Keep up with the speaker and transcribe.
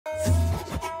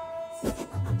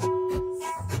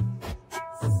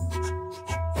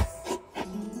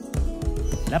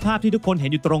และภาพที่ทุกคนเห็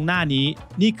นอยู่ตรงหน้านี้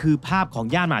นี่คือภาพของ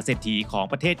ย่านมหาเศรษฐีของ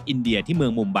ประเทศอินเดียที่เมือ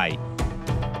งมุมไบ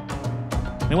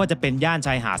ไม่ว่าจะเป็นย่านช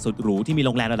ายหาดสุดหรูที่มีโ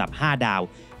รงแรมระดับ5ดาว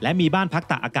และมีบ้านพัก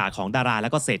ตากอากาศของดาราและ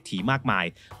ก็เศรษฐีมากมาย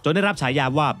จนได้รับฉายา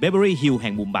ว่า Beverly Hills แ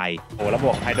ห่งมุมไบโอ้ระบ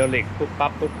บไฮดรอลิกปุ๊บปั๊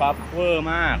บปุ๊บปั๊บเวอร์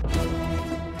มาก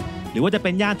หรือว่าจะเป็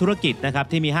นย่านธุรกิจนะครับ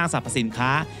ที่มีห้างสรรพสินค้า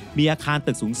มีอาคาร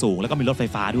ตึกสูงๆแล้วก็มีรถไฟ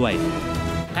ฟ้าด้วย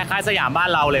คล้ายๆสยามบ้าน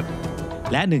เราเลย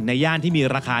และหนึ่งในย่านที่มี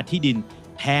ราคาที่ดิน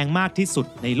แพงมากที่สุด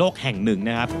ในโลกแห่งหนึ่ง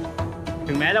นะครับ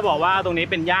ถึงแม้จะบอกว่าตรงนี้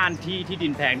เป็นย่านที่ดิ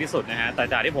นแพงที่สุดนะฮะแต่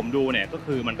จากที่ผมดูเนี่ยก็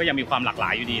คือมันก็ยังมีความหลากหล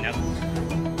ายอยู่ดีนะ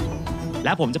แล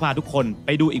ะผมจะพาทุกคนไป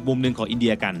ดูอีกมุมหนึ่งของอินเดี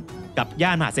ยกันกับย่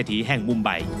านมหาเศรษฐีแห่งมุมไบ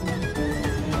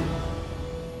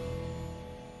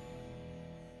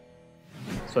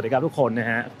สวัสดีครับทุกคนนะ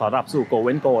ฮะต้อนรับสู่โกเ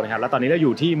ว้นโกนะครับแล้วตอนนี้เราอ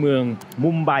ยู่ที่เมือง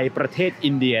มุมไบประเทศ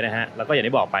อินเดียนะฮะแล้วก็อย่าง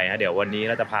ที่บอกไปฮะเดี๋ยววันนี้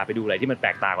เราจะพาไปดูอะไรที่มันแปล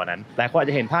กตากว่านั้นหลายคนอาจ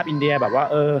จะเห็นภาพอินเดียแบบว่า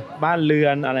บ้านเรือ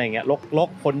นอะไรอย่างเงี้ยรก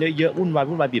คนเยอะๆวุ่นวา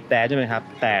ยบีบแต่ใช่ไหมครับ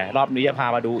แต่รอบนี้จะพา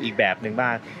มาดูอีกแบบหนึ่งบ้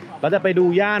างเราจะไปดู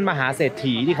ย่านมหาเศรษ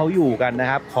ฐีที่เขาอยู่กันนะ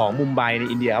ครับของมุมไบใน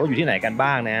อินเดียว่าอยู่ที่ไหนกัน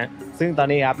บ้างนะฮะซึ่งตอน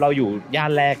นี้ครับเราอยู่ย่า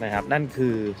นแรกนะครับนั่นคื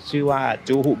อชื่อว่า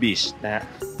จูฮูบีชนะฮะ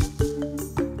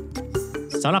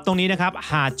สำหรับตรงนี้นะครับ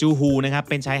หาดจูฮูนะครับ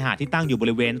เป็นชายหาดที่ตั้งอยู่บ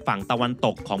ริเวณฝั่งตะวันต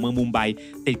กของเมืองมุมไบ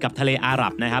ติดกับทะเลอาหรั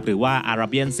บนะครับหรือว่าอารา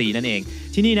เบียนซีนั่นเอง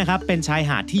ที่นี่นะครับเป็นชาย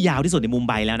หาดที่ยาวที่สุดในมุม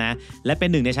ไบแล้วนะและเป็น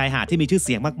หนึ่งในชายหาดที่มีชื่อเ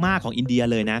สียงมากๆของอินเดีย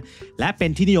เลยนะและเป็น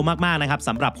ที่นิยมมากๆนะครับส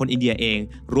ำหรับคนอินเดียเอง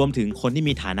รวมถึงคนที่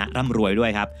มีฐานะร่ำรวยด้วย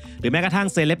ครับหรือแม้กระทั่ง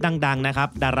เซเลบดังๆนะครับ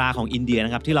ดาราของอินเดียน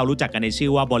ะครับที่เรารู้จักกันในชื่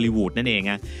อว่าบอลิวูดนั่นเอง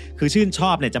นะคือชื่นช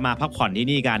อบเนี่ยจะมาพักผ่อนที่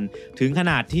นี่กันถึงข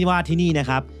นาดที่ว่าที่นี่นะ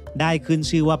ครับได้ขึ้น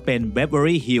ชื่อว่าเป็น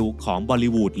Beverly Hills ของบอลิ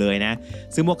วูดเลยนะ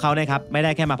ซึ่งพวกเขานะครับไม่ไ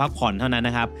ด้แค่มาพักผ่อนเท่านั้นน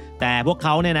ะครับแต่พวกเข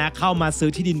าเนี่ยนะเข้ามาซื้อ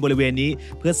ที่ดินบริเวณนี้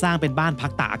เพื่อสร้างเป็นบ้านพั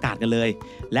กตากอากาศกันเลย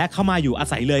และเข้ามาอยู่อา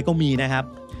ศัยเลยก็มีนะครับ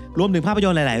รวมถึงภาพย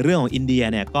นตร์หลายๆเรื่องของอินเดีย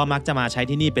เนี่ยก็มักจะมาใช้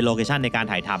ที่นี่เป็นโลเคชั่นในการ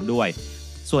ถ่ายทำด้วย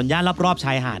ส่วนย่านรอบๆช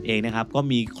ายหาดเองนะครับก็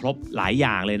มีครบหลายอ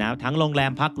ย่างเลยนะทั้งโรงแร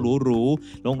มพักหรู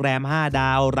ๆโรงแรม5ด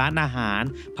าวร้านอาหาร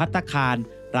ภัตตาคาร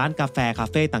ร้านกาแฟคา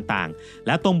เฟ่ต่างๆแ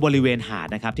ละตรงบริเวณหาด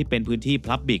นะครับที่เป็นพื้นที่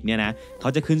พับลิกเนี่ยนะเขา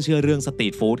จะขึ้นชื่อเรื่องสตรี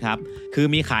ทฟู้ดครับคือ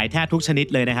มีขายแทบทุกชนิด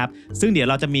เลยนะครับซึ่งเดี๋ยว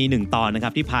เราจะมี1ตอนนะครั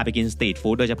บที่พาไปกินสตรีท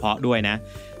ฟู้ดโดยเฉพาะด้วยนะ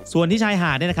ส่วนที่ชายห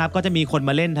าดเนี่ยนะครับก็จะมีคน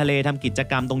มาเล่นทะเลทำกิจ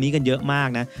กรรมตรงนี้กันเยอะมาก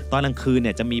นะตอนกลางคืนเ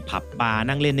นี่ยจะมีผับบาร์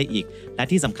นั่งเล่นได้อีกและ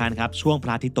ที่สำคัญครับช่วงพ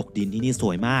ระอาทิตย์ตกดินที่นี่ส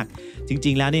วยมากจ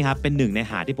ริงๆแล้วนี่ครับเป็นหนึ่งใน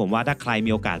หาดที่ผมว่าถ้าใคร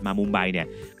มีโอกาสมามุมไบเนี่ย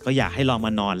ก็อยากให้ลองม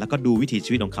านอนแล้วก็ดูวิถี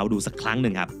ชีวิตของเขาดูสักครั้งห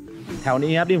นึ่งครับแถว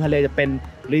นี้ครับริมทะเลจะเป็น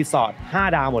รีสอร์ท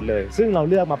5ดาวหมดเลยซึ่งเรา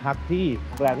เลือกมาพักที่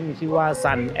โรงแรมที่มีชื่อว่า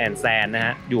Sun and Sand นะฮ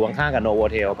ะอยู่ข้างๆกับ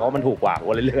Novotel เพราะมันถูกกว่าเร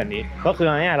าเลยเลือกอันนี้ก็คื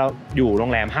อเนี่ยเราอยู่โร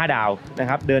งแรม5ดาวนะ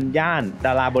ครับเดินย่านด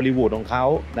าราบอลิวูดของเขา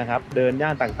นะครับเดินย่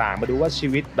านต่างๆมาดูว่าชี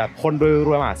วิตแบบคนร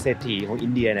วยๆมหาเศรษฐีของอิ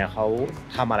นเดียเนี่ยเขา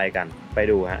ทำอะไรกันไป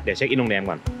ดูฮะเดี๋ยวเช็คอินโรงแรม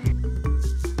ก่อน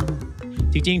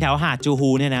จริงๆแถวหาดจูฮู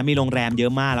เนี่ยนะมีโรงแรมเยอ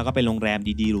ะมากแล้วก็เป็นโรงแรม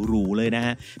ดีๆหรูๆเลยนะฮ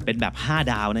ะเป็นแบบ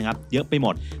5ดาวนะครับเยอะไปหม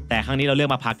ดแต่ครั้งนี้เราเลือ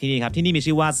กมาพักที่นี่ครับที่นี่มี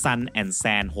ชื่อว่า Sun and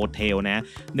Sand Hotel นะ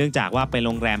เนื่องจากว่าเป็นโ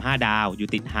รงแรม5ดาวอยู่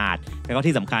ติดหาดแล้วก็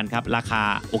ที่สำคัญครับราคา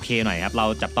โอเคหน่อยครับเรา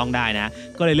จับต้องได้นะ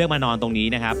ก็เลยเลือกมานอนตรงนี้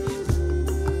นะครับ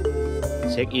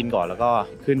เช็คอินก่อนแล้วก็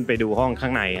ขึ้นไปดูห้องข้า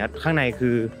งในครับข้างในคื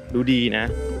อดูดีนะ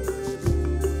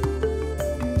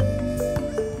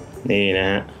นี่นะ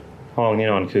ฮะห้องที่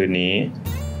นอนคืนนี้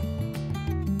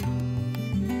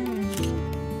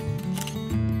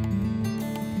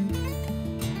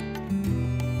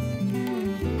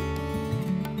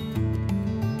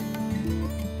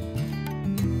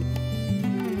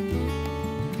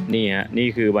นี่ฮะนี่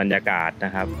คือบรรยากาศน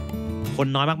ะครับคน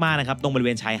น้อยมากๆนะครับตรงบริเว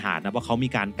ณชายหาดนะเพราะเขามี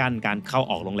การกั้นการเข้า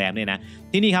ออกโรงแรมเนี่ยนะ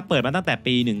ที่นี่ครับเปิดมาตั้งแต่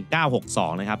ปี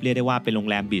1962นะครับเรียกได้ว่าเป็นโรง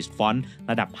แรมบีชฟรอนต์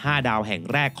ระดับ5ดาวแห่ง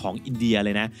แรกของอินเดียเล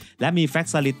ยนะและมีแฟ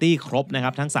ซิลิตี้ครบนะค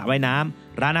รับทั้งสระว่ายน้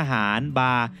ำร้านอาหารบ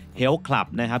าร์เฮลท์คลับ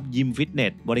นะครับยิมฟิตเน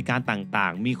สบริการต่า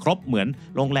งๆมีครบเหมือน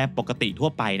โรงแรมปกติทั่ว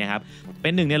ไปนะครับเป็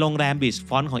นหนึ่งในโรงแรมบีชฟ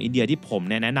รอนต์ของอินเดียที่ผม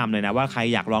แนะนำเลยนะว่าใคร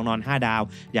อยากลองนอน5ดาว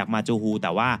อยากมาจูฮูแ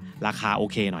ต่ว่าราคาโอ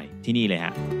เคหน่อยที่นี่เลยฮ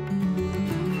ะ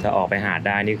จะออกไปหาดไ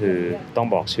ด้นี่คือต้อง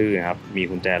บอกชื่อครับมี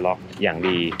กุญแจล็อกอย่าง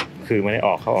ดีคือไม่ได้อ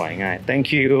อกเข้าออกง่าย thank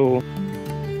you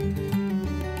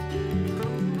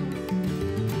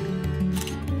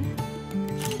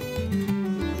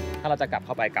ถ้าเราจะกลับเ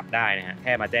ข้าไปกลับได้นะฮะแ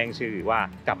ค่มาแจ้งชื่อว่า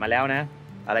กลับมาแล้วนะ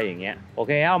อะไรอย่างเงี้ยโอเ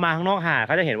คเอามาข้างนอกหาดเ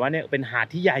ขาจะเห็นว่าเนี่ยเป็นหาด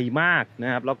ที่ใหญ่มากน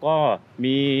ะครับแล้วก็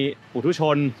มีปุถุช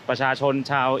นประชาชน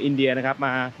ชาวอินเดียนะครับม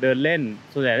าเดินเล่น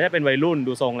ส่วนใหญ่จะเป็นวัยรุ่น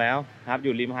ดูทรงแล้วครับอ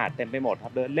ยู่ริมหาดเต็มไปหมดครั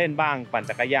บเดินเล่นบ้างปั่น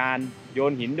จักรยานโย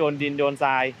นหินโยนดินโยนท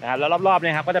รายนะครับแล้วรอบๆเ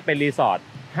นี่ยครับก็จะเป็นรีสอร์ท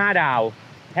5ดาว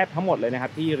แทบทั้งหมดเลยนะครั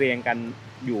บที่เรียงกัน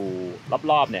อยู่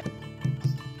รอบๆเนี่ย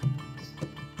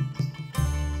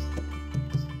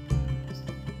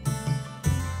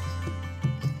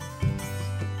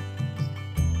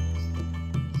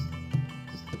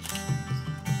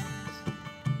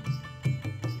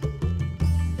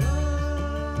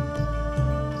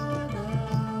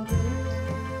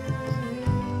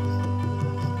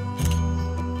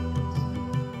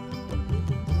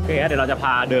เคเดี๋ยวเราจะพ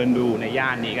าเดินดูในย่า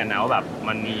นนี้กันนะว่าแบบ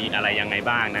มันมีอะไรยังไง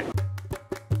บ้างนะ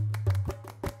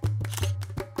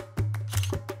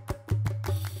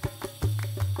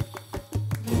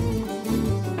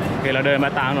โอเคเราเดินม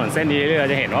าตามถนนเส้นนี้เรื่อย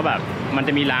ๆจะเห็นว่าแบบมันจ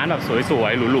ะมีร้านแบบสว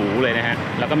ยๆหรูๆเลยนะฮะ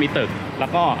แล้วก็มีตึกแล้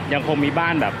วก็ยังคงมีบ้า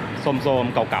นแบบโทรม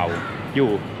ๆเก่าๆอยู่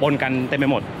ปนกันเต็มไป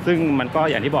หมดซึ่งมันก็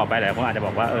อย่างที่บอกไปแหละผมอาจจะบ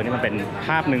อกว่านี่มันเป็นภ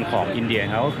าพหนึ่งของอินเดีย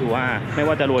เขาก็คือว่าไม่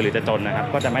ว่าจะรวยหรือจะจนนะครับ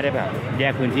ก็จะไม่ได้แบบแย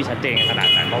กพื้นที่ชัดเจนขนาด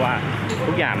นั้นเพราะว่า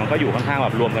ทุกอย่างมันก็อยู่ค่อนข้างแบ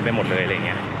บรวมกันไปหมดเลยอะไรเ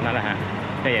งี้ยนั่นแหละฮะ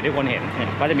แต่อย่างที่คนเห็น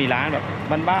ก็จะมีร้านแบบ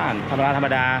บ้านๆธรรม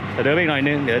ดาแต่เดินไปอีกหน่อย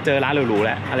นึงเดี๋ยวเจอร้านหรูๆแ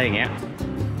ล้วอะไรอย่างเงี้ย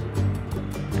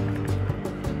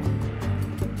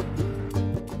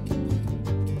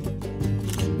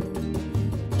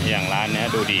อย่างร้านนี้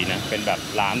ดูดีนะเป็นแบบ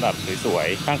ร้านแบบสวย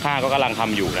ๆข้างๆก็กำลังท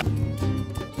ำอยู่นะ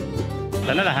แ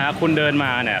ล้วนั่นแหละฮะคุณเดินม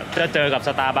าเนี่ยจะเจอกับส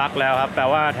ตาร์บัคแล้วครับแปล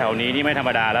ว่าแถวนี้นี่ไม่ธรร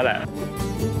มดาแล้วแหละ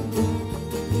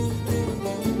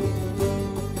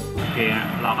โอเคฮะ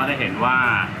เราก็จะเห็นว่า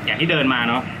อย่างที่เดินมา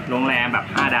เนาะโรงแรมแบบ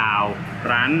5 ดาว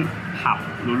ร้านผับ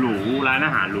หรูๆร้านอ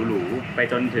าหารหรูๆไป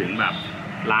จนถึงแบบ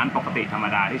ร้านปกติธรรม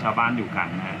ดาที่ชาวบ้านอยู่กัน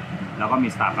นะแล้วก็มี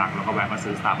สตาร์บัคแล้วก็แวะมา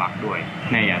ซื้อสตาร์บัคด้วย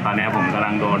เนี่ยอย่างตอนนี้ผมกำลั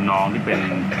งโดนน้องที่เป็น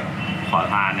ขอ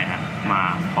ทานเนี่ยฮะมา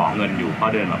ขอเงินอยู่เขา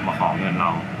เดินแบบมาขอเงินเร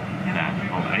านะ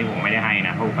อันนี้ผมไม่ได้ให้น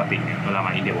ะเพราะปกติเนี่ยเวลาม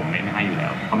าอินเดียผมไม่ให้อยู่แล้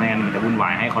วเพราะไม่งั้นมันจะวุ่นวา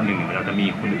ยให้คนหนึ่งเราจะมี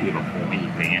คนอื่นแบบโผล่มาอี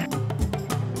กอะไรเงี้ย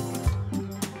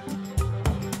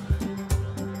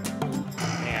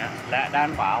นี่ฮะและด้าน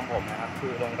ขวาของผมนะครับคื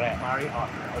อโรงแรมมาริออท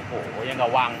โอ้โหยังกับ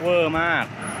วังเวอร์มาก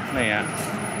นี่ฮะ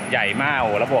ใหญ่มากโ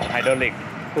อ้ระบบไฮดรอลิก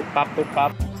ปุ๊บปั๊บ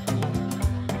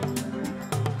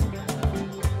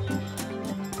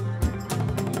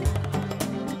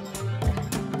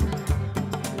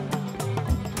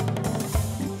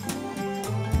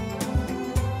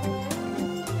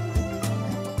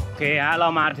โอเคฮะเรา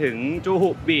มาถึงจูฮุ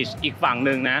บีชอีกฝั่งห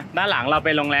นึ่งนะด้านหลังเราเ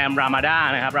ป็นโรงแรมรามาดา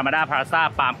นะครับรามาดาพลาซ่า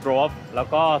ปาล์มโกรฟแล้ว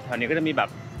ก็แถวนี้ก็จะมีแบบ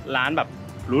ร้านแบบ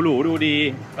หรูๆดูดี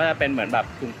ก็จะเป็นเหมือนแบบ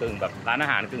กึ่งแบบร้านอา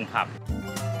หารกึ่งผับ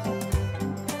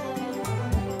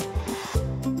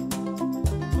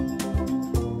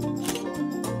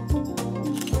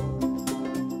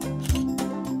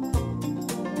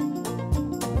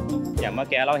อย่างเมื่อ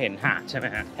กี้เราเห็นหาดใช่ไหม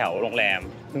ฮะแถวโรงแรม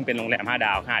ซึ่งเป็นโรงแรม5 ด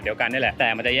าวหาดเดียวกันนี่แหละแต่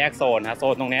มันจะแยกโซนฮะโซ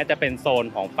นตรงนี้จะเป็นโซน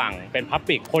ของฝั่งเป็นพับ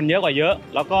บิกคนเยอะกว่าเยอะ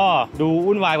แล้วก็ดู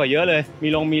วุ่นวายกว่าเยอะเลยมี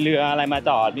เรืออะไรมาจ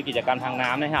อดมีกิจกรรมทางน้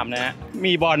ำให้ทำนะฮะ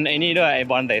มีบอลไอ้นี่ด้วยไอ้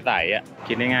บอลใสๆอ่ะ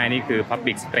คิดง่ายๆนี่คือพับ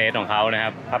บิกสเปซของเขานะค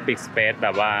รับพับบิกสเปซแบ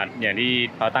บว่าอย่างที่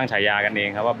เขาตั้งฉายากันเอง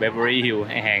ครับว่า Beverly Hills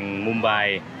แห่งมุมไบ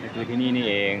นี่คือที่นี่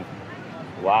เอง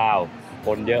ว้าว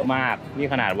คนเยอะมากนี่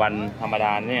ขนาดวันธรรมด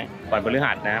าเนี่ยวันพฤ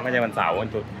หัสนะไม่ใช่วันเสาร์วัน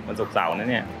ศุกร์เสาร์นะ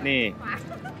เนี่ยนี่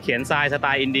เขียนทรายสไต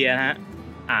ล์อินเดียนะฮะ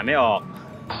อ่านไม่ออก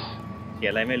เขีย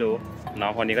นอะไรไม่รู้น้อ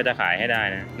งคนนี้ก็จะขายให้ได้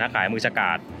นะนักขายมือฉก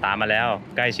าจตามมาแล้ว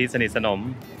ใกล้ชิดสนิทสนม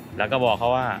แล้วก็บอกเขา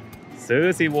ว่าซื้อ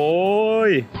สิโว้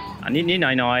ยอันนี้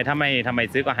น้อยๆทำไม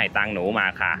ซื้อก็ให้ตังค์หนูมา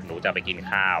ค่ะหนูจะไปกิน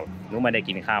ข้าวหนูไม่ได้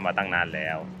กินข้าวมาตั้งนานแล้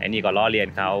วไอ้นี่ก็ล้อเลียน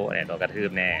เขาเนี่ยโดนกระทืบ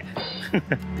แน่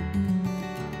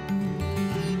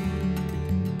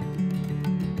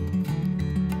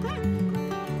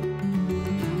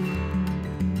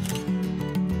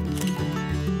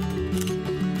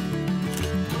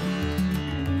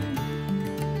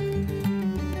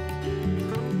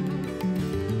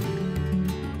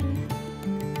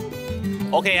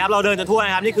โอเคครับเราเดินจนทั่วน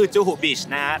ะครับนี่คือจูฮูบีช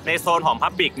นะฮะในโซนของพั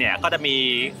บบิกเนี่ยก็จะมี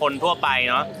คนทั่วไป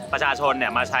เนาะประชาชนเนี่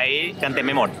ยมาใช้กันเต็มไ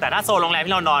ปหมดแต่ถ้าโซนโรงแรม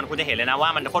ที่เรานอนคุณจะเห็นเลยนะว่า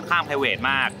มันค่อนข้างไพรเวท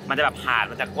มากมันจะแบบหาด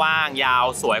มันจะกว้างยาว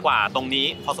สวยกว่าตรงนี้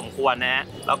พอสมควรนะฮะ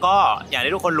แล้วก็อย่าง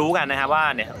ที่ทุกคนรู้กันนะครับว่า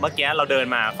เนี่ยเมื่อกี้เราเดิน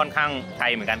มาค่อนข้างไกล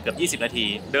เหมือนกันเกือบ20 นาที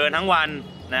เดินทั้งวัน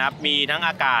นะครับมีทั้ง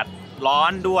อากาศร้อ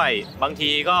นด้วยบางที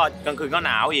ก็กลางคืนก็ห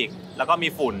นาวอีกแล้วก็มี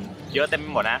ฝุ่นเยอะเต็มไป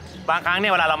หมดนะบางครั้งเนี่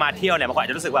ยเวลาเรามาเที่ยวเนี่ยบางคนอาจ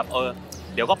จะรู้สึกแบบ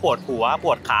เดี๋ยวก็ปวดหัวป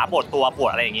วดขาปวดตัวปว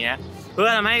ดอะไรอย่างเงี้ยเพื่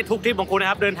อทำให้ทุกทริปของคุณนะ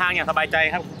ครับเดินทางอย่างสบายใจ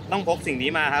ครับต้องพกสิ่งนี้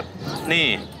มาครับนี่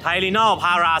ไทลินอลพ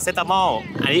าราเซตามอล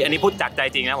อันนี้พูดจากใจ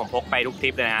จริงนะผมพกไปทุกทริ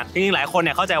ปเลยนะจริงๆหลายคนเ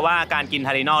นี่ยเข้าใจว่าการกินไท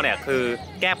ลินอลเนี่ยคือ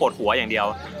แก้ปวดหัวอย่างเดียว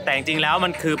แต่จริงๆแล้วมั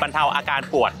นคือบรรเทาอาการ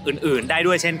ปวดอื่นๆได้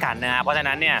ด้วยเช่นกันนะฮะเพราะฉะ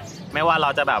นั้นเนี่ยไม่ว่าเรา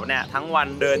จะแบบเนี่ยทั้งวัน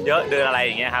เดินเยอะเดินอะไรอ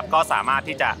ย่างเงี้ยครับก็สามารถ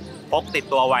ที่จะพกติด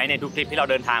ตัวไว้ในทุกทริปที่เรา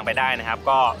เดินทางไปได้นะครับ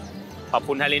ก็ขอบ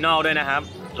คุณไทลินอลด้วยนะครับ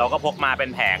เราก็พกมาเป็น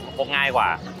แผงพกง่ายกว่า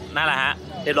นั่นแหละฮะ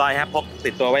เรียบร้อยครับพก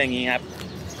ติดตัวไว้อย่างนี้ครับ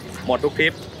หมดทุกทริ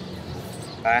ป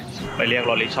ไปเรียก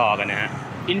รถริกชอกันนะฮะ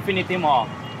Infiniti Mall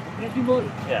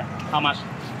yeah how much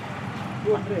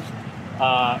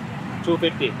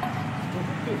 250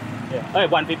 yeah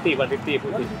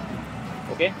 150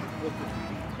 โอเค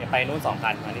ไปนู้น2 คั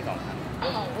นอันนี้2 คัน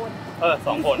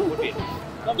2 คนพูดผิด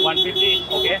150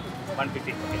โอเค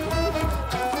150โอเค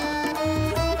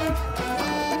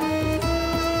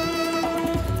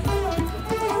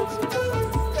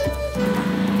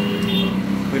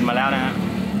นมาแล้วนะฮะ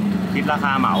คิดราค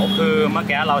าเหมาคือเมื่อ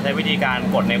กี้เราใช้วิธีการ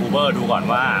กดใน Uber ดูก่อน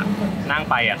ว่านั่ง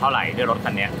ไปเท่าไหร่ด้วยรถคั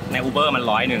นนี้ใน Uber มัน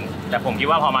100แต่ผมคิด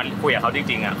ว่าพอมาคุยกับเขาจ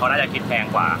ริงๆเขาน่าจะคิดแพง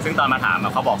กว่าซึ่งตอนมาถาม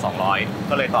เขาบอก200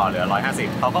ก็เลยต่อเหลือ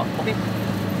150เขาก็โอเค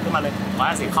ขึ้นมาเลย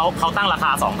150เขาตั้งราค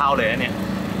า2 เท่าเลยเนี่ย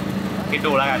คิด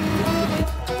ดูแล้วกัน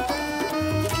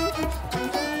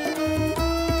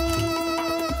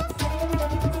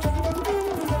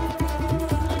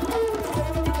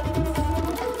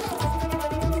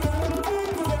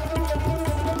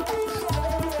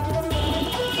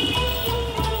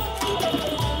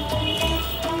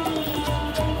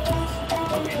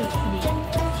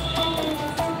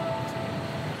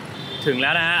ถึงแ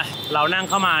ล้วนะฮะเรานั่ง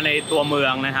เข้ามาในตัวเมือ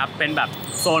งนะครับเป็นแบบ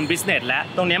โซนบิสเนสและ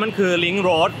ตรงนี้มันคือลิงก์โร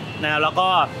ดนะแล้วก็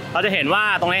เราจะเห็นว่า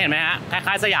ตรงนี้เห็นไหมฮะค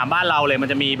ล้ายๆสยามบ้านเราเลยมัน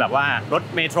จะมีแบบว่ารถ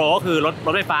เมโทรก็คือร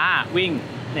ถไฟฟ้าวิ่ง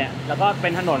เนี่ยแล้วก็เป็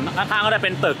นถนนข้างๆก็จะเป็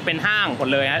นตึกเป็นห้างหมด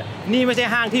เลยฮะนี่ไม่ใช่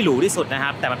ห้างที่หรูที่สุดนะค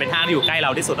รับแต่มันเป็นห้างที่อยู่ใกล้เร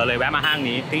าที่สุดเราเลยแวะมาห้าง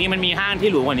นี้จริงๆมันมีห้างที่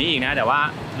หรูกว่านี้อีกนะแต่ว่า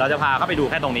เราจะพาเข้าไปดู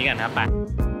แค่ตรงนี้กันครับไป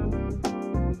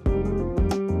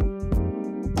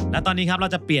และตอนนี้ครับเรา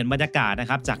จะเปลี่ยนบรรยากาศนะ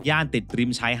ครับจากย่านติดริ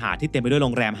มชายหาดที่เต็มไปด้วยโร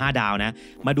งแรม5 ดาวนะ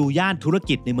มาดูย่านธุร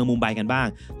กิจในเมืองมุมไบกันบ้าง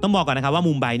ต้องบอกก่อนนะครับว่า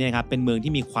มุมไบเนี่ยครับเป็นเมือง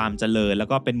ที่มีความเจริญแล้ว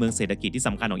ก็เป็นเมืองเศรษฐกิจที่ส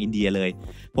ำคัญของอินเดียเลย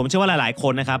ผมเชื่อว่าหลายๆค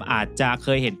นนะครับอาจจะเค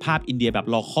ยเห็นภาพอินเดียแบบ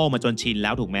โลคอลมาจนชินแล้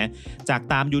วถูกไหมจาก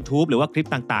ตาม YouTube หรือว่าคลิป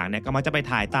ต่างๆเนี่ยก็มักจะไป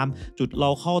ถ่ายตามจุดโล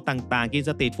คอลต่างๆกินส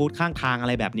ตรีทฟู้ดข้างทางอะไ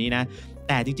รแบบนี้นะ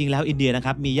แต่จริงๆแล้วอินเดียนะค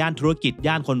รับมีย่านธุรกิจ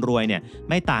ย่านคนรวยเนี่ย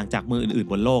ไม่ต่างจากเมืองอื่น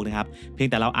ๆบนโลกนะครับเพียง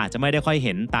แต่เราอาจจะไม่ได้ค่อยเ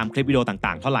ห็นตามคลิปวิดีโอต่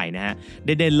างๆเท่าไหร่นะฮะเ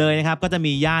ด่นๆเลยนะครับก็จะ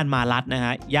มีย่านมาลัดนะฮ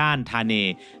ะย่านทาเน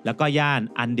แล้วก็ย่าน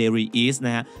อันเดรีอีสน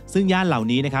ะฮะซึ่งย่านเหล่า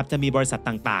นี้นะครับจะมีบริษัท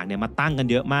ต่างๆเนี่ยมาตั้งกัน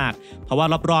เยอะมากเพราะว่า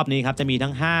รอบๆนี้ครับจะมีทั้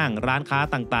งห้างร้านค้า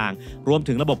ต่างๆรวม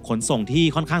ถึงระบบขนส่งที่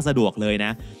ค่อนข้างสะดวกเลยน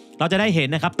ะเราจะได้เห็น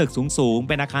นะครับตึกสูงๆเ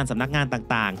ป็นอาคารสำนักงาน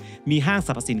ต่างๆมีห้างส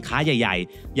รรพสินค้าใหญ่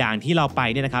ๆอย่างที่เราไป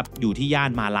เนี่ยนะครับอยู่ที่ย่า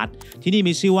นมาลัดที่นี่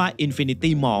มีชื่อว่า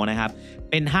Infiniti Mall นะครับ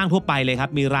เป็นห้างทั่วไปเลยครับ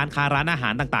มีร้านค้าร้านอาหา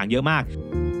รต่างๆเยอะมาก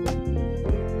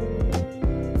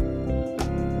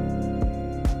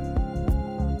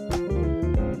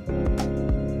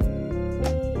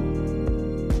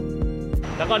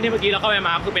แล้วก็นี่เมื่อกี้เราเข้าไป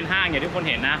มาคือเป็นห้างอย่างที่คน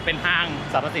เห็นนะเป็นห้าง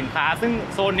สรรพสินค้าซึ่ง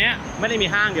โซนนี้ไม่ได้มี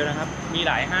ห้างเดียวนะครับมี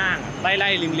หลายห้างไล่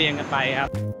ๆเรียงๆกันไปครับ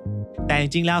แต่จ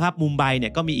ริงๆแล้วครับมุมไบเนี่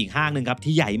ยก็มีอีกห้างหนึ่งครับ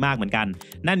ที่ใหญ่มากเหมือนกัน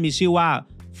นั่นมีชื่อว่า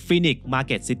Phoenix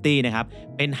Market City นะครับ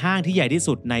เป็นห้างที่ใหญ่ที่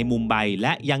สุดในมุมไบแล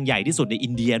ะยังใหญ่ที่สุดในอิ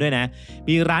นเดียด้วยนะ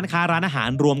มีร้านค้าร้านอาหาร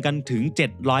รวมกันถึง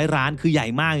700 ร้านคือใหญ่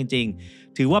มากจริง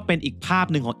ๆถือว่าเป็นอีกภาพ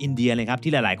หนึ่งของอินเดียเลยครับ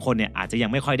ที่หลายๆคนเนี่ยอาจจะยัง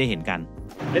ไม่ค่อยได้เห็นกัน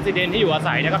เรสซิเดนท์ที่อยู่อา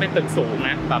ศัยเนี่ยก็เป็นตึกสูง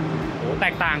นะแบบโอ้แต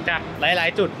กต่างจากหลาย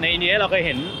ๆจุดในอินเดียเราเคยเ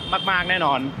ห็นมากๆแน่น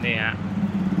อนนี่ฮะ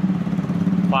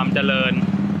ความเจริญ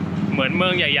เหมือนเมื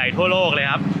องใหญ่ๆทั่วโลกเลย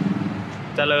ครับ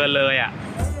เจริญเลยอ่ะ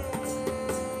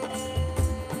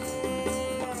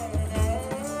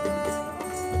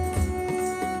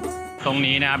ตรง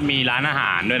นี้นะครับมีร้านอาห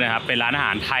ารด้วยนะครับเป็นร้านอาห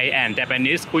ารไทยแอนด์เจแป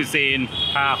นิสคุยซีน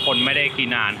ถ้าคนไม่ได้กิน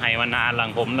อาหารไทยมานานหลั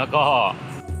งผมแล้วก็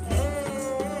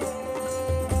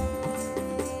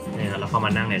เราเข้าม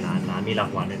านั่งในร้านมีรา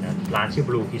งวัลเลยนะร้านชื่อ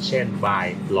Blue Kitchen by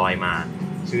Loima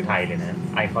ชื่อไทยเลยนะ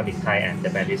Iconic Thai and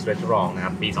Japanese Restaurant นะค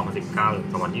รับปี 2019 ถึง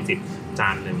 2020 จา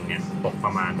นหนึ่งเนี่ยตกป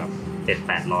ระมาณแบบ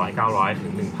700-800 900 ถึ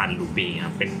ง 1,000 รูปีค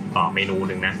รับเป็นต่อเมนู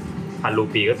หนึ่งนะ1,000 รู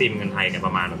ปีก็ตีเป็นเงินไทยเนี่ยป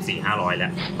ระมาณแบบ400-500 แล้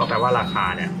วก็แปลว่าราคา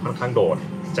เนี่ยค่อนข้างโดด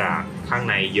จากข้าง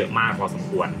ในเยอะมากพอสม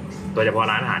ควรโดยเฉพาะ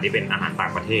ร้านอาหารที่เป็นอาหารต่า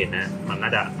งประเทศนะมันน่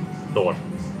าจะโดด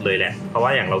เลยแหละเพราะว่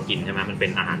าอย่างเรากินใช่ไหมมันเป็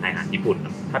นอาหารไทยอาหารญี่ปุ่น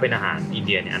ถ้าเป็นอาหารอินเ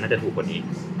ดียเนี่ยน่าจะถูกกว่านี้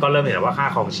ก็เริ่มเห็นว่าค่า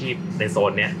ครองชีพในโซ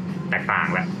นเนี้ยแตกต่าง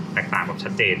แบบชั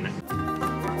ดเจนนะ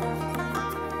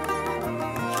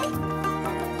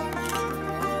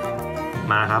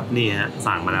มาครับนี่ฮะ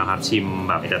สั่งมาแล้วครับชิม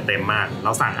แบบจะเต็มมากเร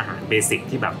าสั่งอาหารเบสิก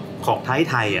ที่แบบของ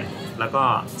ไทยอ่ะแล้วก็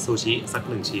ซูชิสัก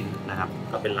1 ชิ้นนะครับ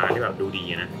ก็เป็นร้านที่แบบดูดี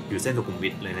นะอยู่เส้นสุขุมวิ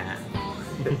ทเลยนะฮะ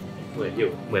เห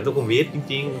มือนสุขุมวิทจ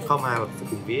ริงๆเข้ามาแบบสุ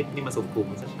ขุมวิทนี่มาสุขุม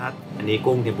ชัดๆอันนี้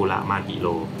กุ้งเทมปุระมากิโล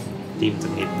จิ้มสั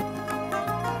กนิด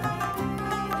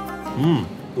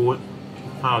พูด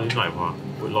ข้าวนิดหน่อยพอ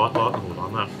ร้อนโอ้โหร้อ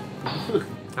นมาก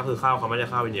ก็คือข้าวเขาไม่ได้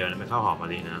ข้าวเป็นเยอะนะเป็นข้าวหอมมะ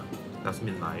ลินะจัส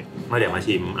มินไลท์มาเดี๋ยวมา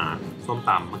ชิมส้มต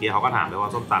ำเมื่อกี้เขาก็ถามไปว่า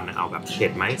ส้มตำเนี่ยเอาแบบเผ็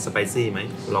ดไหมสไปซี่ไหม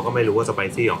เราก็ไม่รู้ว่าสไป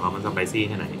ซี่ของเขามันสไปซี่แ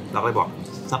ค่ไหนเราก็บอก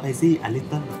สไปซี่อันลิต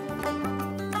เติ้ล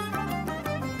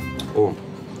โอ้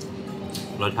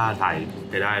รสชาติไทย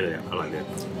ใช้ได้เลยอร่อยเลย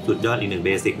สุดยอดอีก1เบ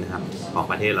สิกนะครับของ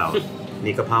ประเทศเรา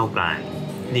นี่กะเพราไก่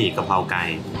นี่กะเพราไก่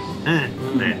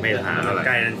ไม่ทานอะไรไ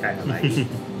ก่นั่นไก่อะไร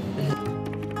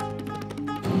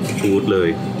ฟูดเลย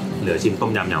เหลือชิมต้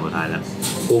มยำอย่างสุดท้ายแล้ว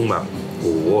กุ้งแบบโ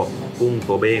อ้กุ้ง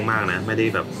ตัวเบ้งมากนะไม่ได้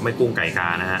แบบไม่กุ้งไก่กา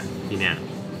นะฮะที่เนี้ย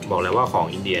บอกเลยว่าของ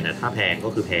อินเดียนะถ้าแพงก็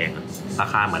คือแพงรา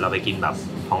คาเหมือนเราไปกินแบบ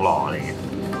ทองหล่ออะไรเงี้ย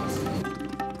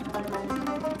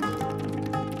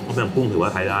ต้มยำกุ้งถือว่า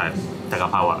ใช้ได้แต่กะ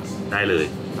เพราอ่ะได้เลย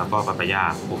แล้วก็ปาปายา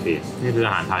โอเคนี่คืออ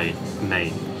าหารไทยใน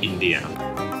อินเดีย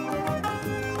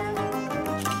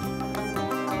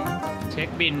เช็ค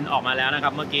บินออกมาแล้วนะครั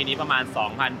บเมื่อกี้นี้ประมาณ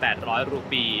 2,800 รู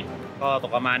ปีก็ต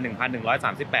กประมาณ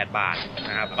 1,138 บาท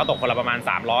นะครับก็ตกคนละประมาณ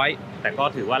300แต่ก็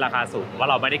ถือว่าราคาสูงว่า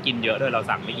เราไม่ได้กินเยอะด้วยเรา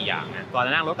สั่งไม่กี่อย่างนะก่อนจ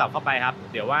ะนั่งรถกลับเข้าไปครับ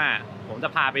เดี๋ยวว่าผมจะ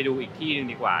พาไปดูอีกที่หนึ่ง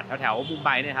ดีกว่าแถวมุมไบ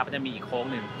เนี่ยครับจะมีอีกโค้ง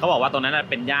หนึ่งเขาบอกว่าตรงนั้น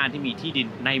เป็นย่านที่มีที่ดิน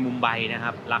ในมุมไบนะค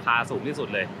รับราคาสูงที่สุด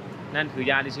เลยนั่นคือ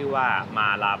ย่านที่ชื่อว่ามา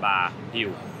ลาบาฮิล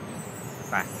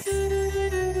ไป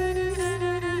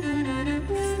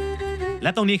แล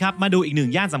ะตรงนี้ครับมาดูอีกหนึ่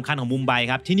งย่านสำคัญของมุมไบ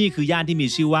ครับที่นี่คือย่านที่มี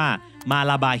ชื่อว่ามา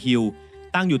ลาบาฮิล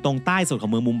ตั้งอยู่ตรงใต้สุดขอ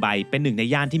งเมืองมุมไบเป็นหนึ่งใน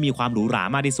ย่านที่มีความหรูหรา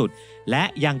มากที่สุดและ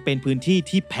ยังเป็นพื้นที่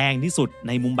ที่แพงที่สุดใ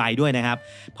นมุมไบด้วยนะครับ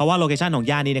เพราะว่าโลเคชันของ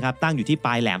ย่านนี้นะครับตั้งอยู่ที่ป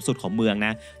ลายแหลมสุดของเมืองน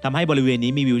ะทำให้บริเวณ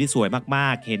นี้มีวิวที่สวยมา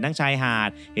กๆเห็นทั้งชายหาด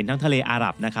เห็นทั้งทะเลอาห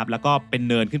รับนะครับแล้วก็เป็น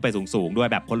เนินขึ้นไปสูงๆด้วย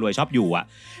แบบคนรวยชอบอยู่อ่ะ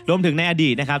รวมถึงในอดี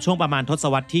ตนะครับช่วงประมาณทศ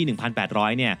วรรษที่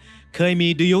 1800 เนี่ยเคยมี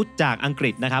ดูยุทธจากอังกฤ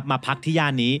ษนะครับมาพักที่ย่า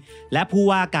นนี้และผู้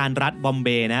ว่าการรัฐบอมเบ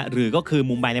ย์นะหรือก็คือ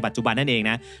มุมไบในปัจจุบันนั่นเอง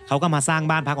นะเขาก็มาสร้าง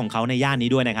บ้านพักของเขาในย่านนี้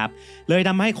ด้วยนะครับเลยท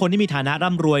ำให้คนที่มีฐานะ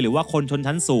ร่ำรวยหรือว่าคนชน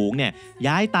ชั้นสูงเนี่ย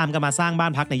ย้ายตามกันมาสร้างบ้า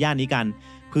นพักในย่านนี้กัน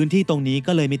พื้นที่ตรงนี้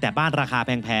ก็เลยมีแต่บ้านราคาแ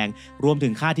พงๆรวมถึ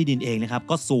งค่าที่ดินเองนะครับ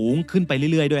ก็สูงขึ้นไป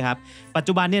เรื่อยๆด้วยครับปัจ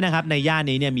จุบันเนี่ยนะครับในย่าน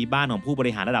นี้เนี่ยมีบ้านของผู้บ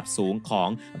ริหารระดับสูงของ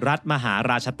รัฐมหา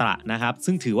ราชตระนะครับ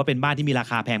ซึ่งถือว่าเป็นบ้านที่มีรา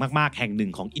คาแพงมากๆแห่งหนึ่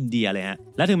งของอินเดียเลยฮะ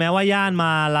และถึงแม้ว่าย่านม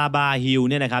าลาบาฮิล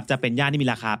เนี่ยนะครับจะเป็นย่านที่มี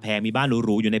ราคาแพงมีบ้านห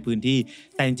รูๆอยู่ในพื้นที่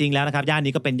แต่จริงๆแล้วนะครับย่าน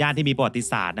นี้ก็เป็นย่านที่มีประวัติ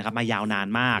ศาสตร์นะครับมายาวนาน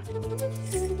มาก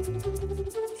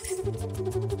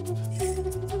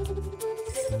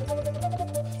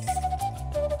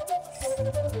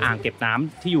อ่างเก็บน้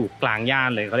ำที่อยู่กลางย่าน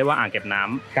เลยเขาเรียกว่าอ่างเก็บน้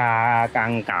ำกากั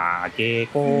งกาเก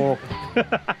โก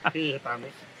คื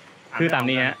อตาม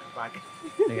นี้ฮะ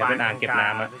นี่เป็นอ่างเก็บน้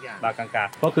ำบากังกา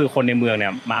ก็คือคนในเมืองเนี่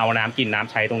ยมาเอาน้ำกินน้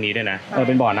ำใช้ตรงนี้ด้วยนะเ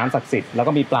ป็นบ่อน้ำศักดิ์สิทธิ์แล้ว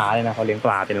ก็มีปลาเลยนะเขาเลี้ยงป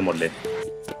ลาเต็มไปหมดเลย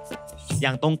อย่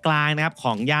างตรงกลางนะครับข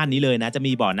องย่านนี้เลยนะจะ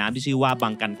มีบ่อน้ำที่ชื่อว่าบั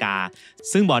งกันกา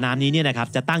ซึ่งบ่อน้ำนี้เนี่ยนะครับ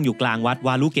จะตั้งอยู่กลางวัดว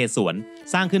าลุเกศวน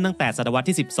สร้างขึ้นตั้งแต่ศตวรรษ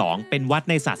ที่12เป็นวัด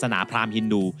ในศาสนาพราหมณ์ฮิน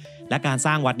ดูและการส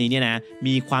ร้างวัดนี้เนี่ยนะ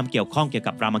มีความเกี่ยวข้องเกี่ยว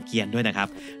กับรามเกียรติ์ด้วยนะครับ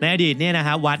ในอดีตเนี่ยนะค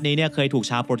รับวัดนี้เนี่ยเคยถูก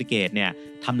ชาวโปรตุเกสเนี่ย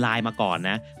ทำลายมาก่อน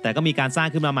นะแต่ก็มีการสร้าง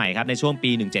ขึ้นมาใหม่ครับในช่วง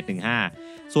ปี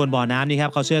 1715ส่วนบ่อน้ำนี้ครั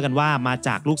บเขาเชื่อกันว่ามาจ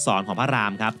ากลูกศรของพระรา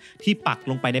มครับที่ปัก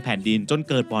ลงไปในแผ่นดินจน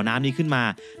เกิดบ่อน้ำนี้ขึ้นมา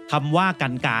คำว่ากั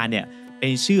นกาเนี่ยเ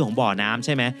ป็นชื่อของบ่อน้ำใ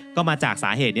ช่ไหมก็มาจากส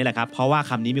าเหตุนี้แหละครับเพราะว่า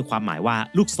คำนี้มีความหมายว่า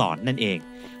ลูกศรนั่นเอง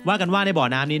ว่ากันว่าในบ่อ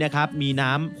น้ำนี้นะครับมี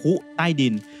น้ำพุใต้ดิ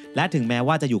นและถึงแม้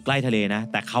ว่าจะอยู่ใกล้ทะเลนะ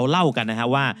แต่เขาเล่ากันนะครับ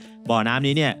ว่าบ่อน้ำ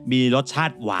นี้เนี่ยมีรสชา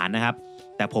ติหวานนะครับ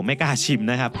แต่ผมไม่กล้าชิม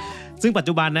นะครับซึ่งปัจ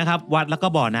จุบันนะครับวัดแล้วก็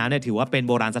บ่อน้ำเนี่ยถือว่าเป็นโ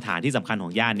บราณสถานที่สำคัญขอ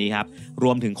งย่านนี้ครับร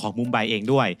วมถึงของมุมไบเอง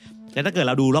ด้วยและถ้าเกิดเ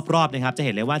ราดูรอบๆนะครับจะเ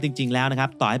ห็นเลยว่าจริงๆแล้วนะครับ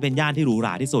ต่อให้เป็นย่านที่หรูหร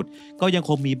าที่สุดก็ยัง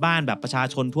คงมีบ้านแบบประชา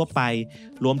ชนทั่วไป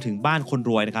รวมถึงบ้านคน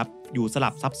รวยนะครับอยู่สลั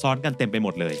บซับซ้อนกันเต็มไปหม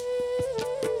ดเลย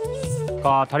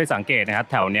ก็เท่าที่สังเกตนะครับ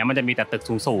แถวนี้มันจะมีแต่ตึก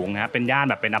สูงๆนะเป็นย่าน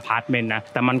แบบเป็นอพาร์ตเมนต์นะ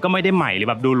แต่มันก็ไม่ได้ใหม่หรือ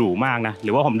แบบดูหรูมากนะห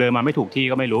รือว่าผมเดินมาไม่ถูกที่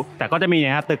ก็ไม่รู้แต่ก็จะมีน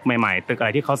ะฮะตึกใหม่ๆตึกอะไร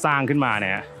ที่เขาสร้างขึ้นมาเนี่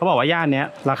ยเขาบอกว่าย่านนี้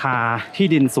ราคาที่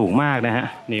ดินสูงมากนะฮะ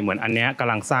นี่เหมือนอันนี้ก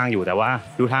ำลังสร้างอยู่แต่ว่า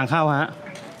ดูทางเข้าฮะ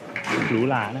หรู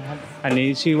หรานะครับอันนี้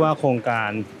ชื่อว่าโครงการ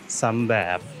ซัมแบ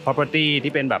บ property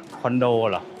ที่เป็นแบบคอนโด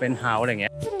เหรอเป็นเฮาส์อะไรเ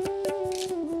งี้ย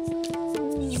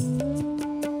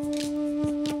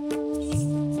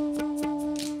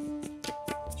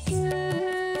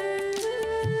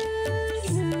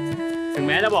ถึงแ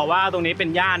ม้จะบอกว่าตรงนี้เป็น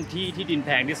ย่านที่ดินแพ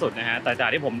งที่สุดนะฮะแต่จาก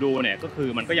ที่ผมดูเนี่ยก็คือ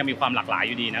มันก็ยังมีความหลากหลายอ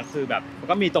ยู่ดีนะคือแบบมัน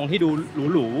ก็มีตรงที่ดู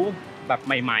หรูแบบ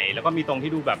ใหม่ๆแล้วก็มีตรง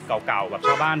ที่ดูแบบเก่าๆแบบช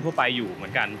าวบ้านทั่วไปอยู่เหมื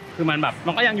อนกันคือมันแบบ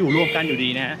มันก็ยังอยู่รวมกันอยู่ดี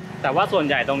นะฮะแต่ว่าส่วน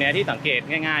ใหญ่ตรงนี้ที่สังเกต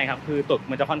ง่ายๆครับคือตึก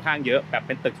มันจะค่อนข้างเยอะแบบเ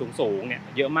ป็นตึกสูงๆเนี่ย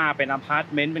เยอะมากเป็นอพาร์ต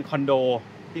เมนต์เป็นคอนโด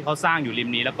ที่เขาสร้างอยู่ริม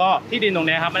นี้แล้วก็ที่ดินตรง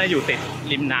นี้ครับมันจะอยู่ติด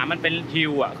ริมน้ำมันเป็นฮิ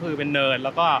ลอ่ะคือเป็นเนินแ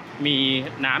ล้วก็มี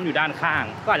น้ำอยู่ด้านข้าง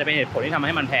ก็อาจจะเป็นเหตุผลที่ทำใ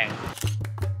ห้มันแพง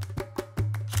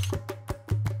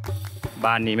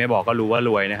บ้านนี้ไม่บอกก็รู้ว่าร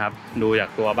วยนะครับดูจาก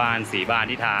ตัวบ้านสีบ้าน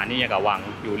ที่ทานี่อย่างกับวัง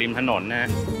อยู่ริมถนนนะ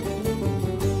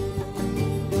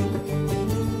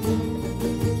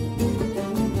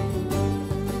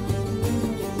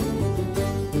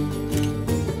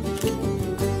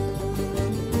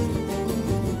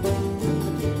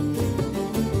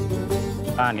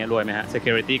บ้านนี้รวยไหมฮะ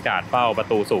security guard เฝ้าประ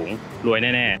ตูสูงรวย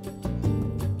แน่ๆ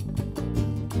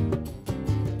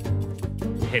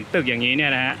เห็นตึกอย่างนี้เนี่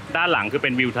ยนะฮะด้านหลังคือเป็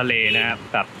นวิวทะเลนะครับ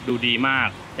แบบดูดีมาก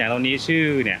อย่างตรงนี้ชื่อ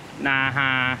เนี่ยนาฮา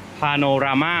พาโนร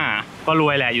ามาก็ร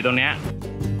วยแหละอยู่ตรงเนี้ย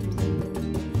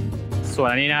ส่วน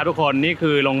อันนี้นะทุกคนนี่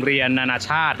คือโรงเรียนนานา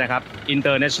ชาตินะครับ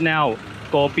International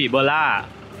g o p i b o l a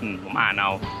ผมอ่านเอ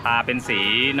าทาเป็นสี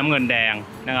น้ำเงินแดง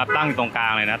นะครับตั้งตรงกลา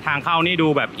งเลยนะทางเข้านี่ดู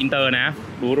แบบอินเตอร์นะ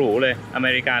หรูๆเลยอเม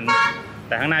ริกันแ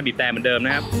ต่ข้างหน้าบีบแต่เหมือนเดิมน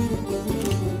ะครับ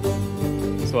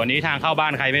ส่วนนี้ทางเข้าบ้า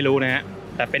นใครไม่รู้นะฮะ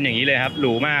แต่เป็นอย่างนี้เลยครับห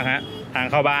รูมากฮะทาง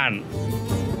เข้าบ้าน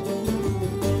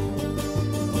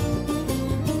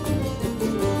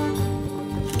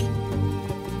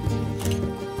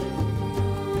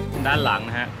ด้านหลัง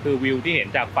นะฮะคือวิวที่เห็น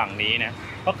จากฝั่งนี้นะ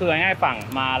ก็คือง่ายๆฝั่ง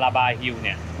มาลาบาฮิลเ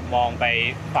นี่ยมองไป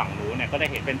ฝั่งนู้นเนี่ยก็จะ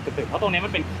เห็นเป็นตึกๆเพราะตรงนี้มั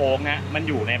นเป็นโค้งนะมัน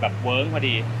อยู่ในแบบเวิร์กพอ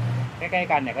ดีใกล้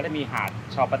ๆกันเนี่ยก็จะมีหาด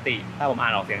ชอปติถ้าผมอ่า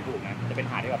นออกเสียงถูกนะจะเป็น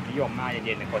หาดที่แบบนิยมมากเ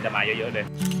ย็นๆคนจะมาเยอะๆเลย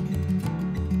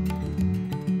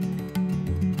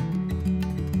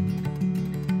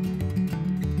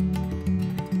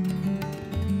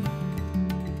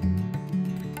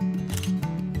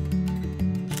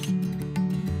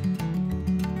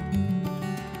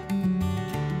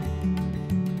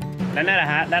และนั่นแหละ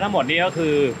ฮะและทั้งหมดนี้ก็คื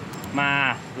อมา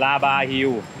ลาบาฮิ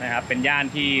ลนะครับเป็นย่าน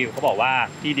ที่เขาบอกว่า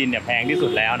ที่ดินเนี่ยแพงที่สุ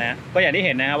ดแล้วนะก็อย่างที่เ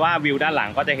ห็นนะครับว่าวิวด้านหลัง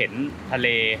ก็จะเห็นทะเล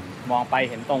มองไป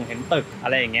เห็นเห็นตึกอะ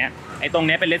ไรอย่างเงี้ยไอ้ตรง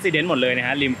นี้เป็นเรสซิเดนต์หมดเลยนะฮ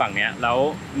ะริมฝั่งเนี้ยแล้ว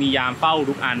มียามเฝ้า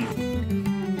ทุกอัน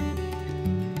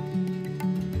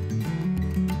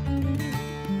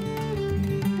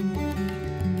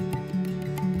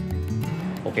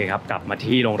โอเคครับกลับมา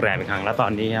ที่โรงแรมอีกครั้งแล้วตอ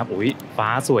นนี้ครับอุ้ยฟ้า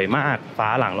สวยมากฟ้า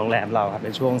หลังโรงแรมเราครับเ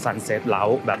ป็นช่วงซันเซ็ตเล้า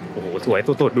แบบโอ้โหสวย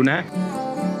สุดๆดูนะ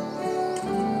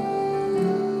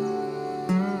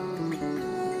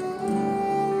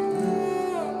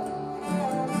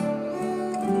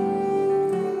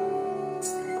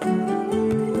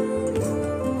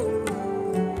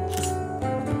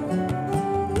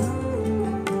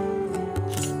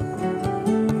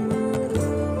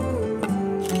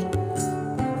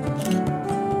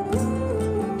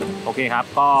โอเคครับ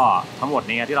ก็ทั้งหมด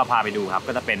นี้ที่เราพาไปดูครับ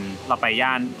ก็จะเป็นเราไปย่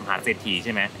านมหาเศรษฐีใ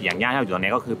ช่ไหมอย่างย่านที่เราอยู่ตรง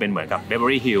นี้ก็คือเป็นเหมือนกับ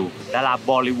Beverly Hills ดาราบ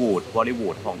อลลีวู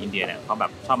ดของอินเดียเนี่ยเขาแบ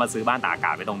บชอบมาซื้อบ้านตากอาก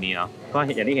าศไปตรงนี้เนาะก็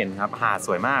อย่างที่เห็นครับหาดส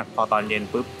วยมากพอตอนเย็น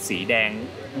ปุ๊บสีแดง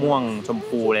ม่วงชม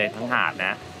พูเลยทั้งหาดน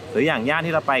ะหรืออย่างย่าน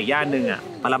ที่เราไปอีกย่านหนึ่ง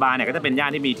มาลาบาเนี่ยก็จะเป็นย่า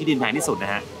นที่มีที่ดินแพงที่สุดน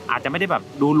ะฮะอาจจะไม่ได้แบบ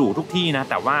ดูหรูทุกที่นะ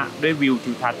แต่ว่าด้วยวิว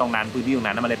ทิวทัศน์ตรงนั้นพื้นที่ตรง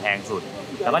นั้นมันเลยแพงสุด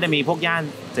แล้วก็จะมีพวกย่าน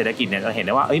เศรษฐกิจเนี่ยเราเห็นไ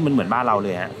ด้ว่ามันเหมือนบ้านเราเล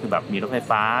ยฮะคือแบบมีรถไฟ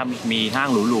ฟ้ามีห้าง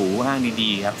หรูๆห้าง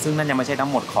ดีๆครับซึ่งนั่นยังไม่ใช่ทั้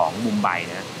งหมดของมุมไบ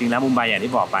นะจริงแล้วมุมไบอย่าง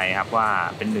ที่บอกไปครับว่า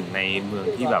เป็นหนึ่งในเมือง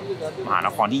ที่แบบมหาน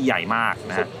ครที่ใหญ่มาก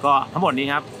นะฮะก็ทั้งหมดนี้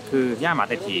ครับคือย่านมหา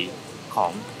เศรษฐีขอ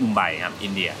งมุมไบครับอิ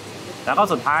นเดียแล้วก็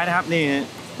สุดท้ายนะครับนี่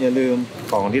อย่าลืม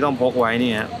ของที่ต้องพกไว้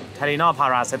นี่ฮะไทลินอลพา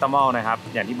ราเซตามอลนะครับ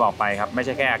อย่างที่บอกไปครับไม่ใ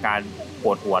ช่แค่อาการป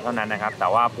วดหัวเท่านั้นนะครับแต่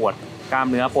ว่าปวดกล้าม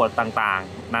เนื้อปวดต่าง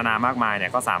ๆนานามากมายเนี่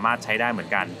ยก็สามารถใช้ได้เหมือน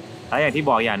กันและอย่างที่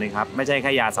บอกอย่างหนึ่งครับไม่ใช่แ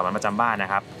ค่ยาสามัญประจำบ้านน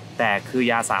ะครับแต่คือ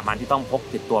ยาสามัญที่ต้องพก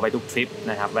ติดตัวไปทุกทริป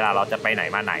นะครับเวลาเราจะไปไหน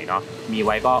มาไหนเนาะมีไ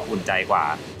ว้ก็อุ่นใจกว่า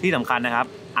ที่สำคัญนะครับ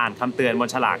อ่านคำเตือนบน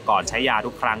ฉลากก่อนใช้ยา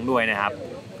ทุกครั้งด้วยนะครับ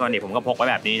ก็นี่ผมก็พกไว้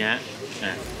แบบนี้นะฮะ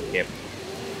เก็บ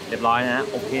เรียบร้อยนะฮะ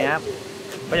โอเคครับ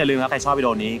ก็อย่าลืมครับใครชอบวิดี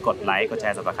โอนี้กดไลค์กดแช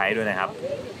ร์ Subscribe ด้วยนะครับ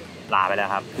ลาไปแล้ว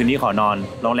ครับคืนนี้ขอนอน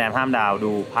โรงแรม5 ดาว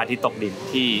ดูพระอาทิตย์ตกดิน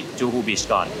ที่จูฮูบีช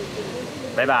ก่อน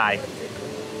บ๊ายบาย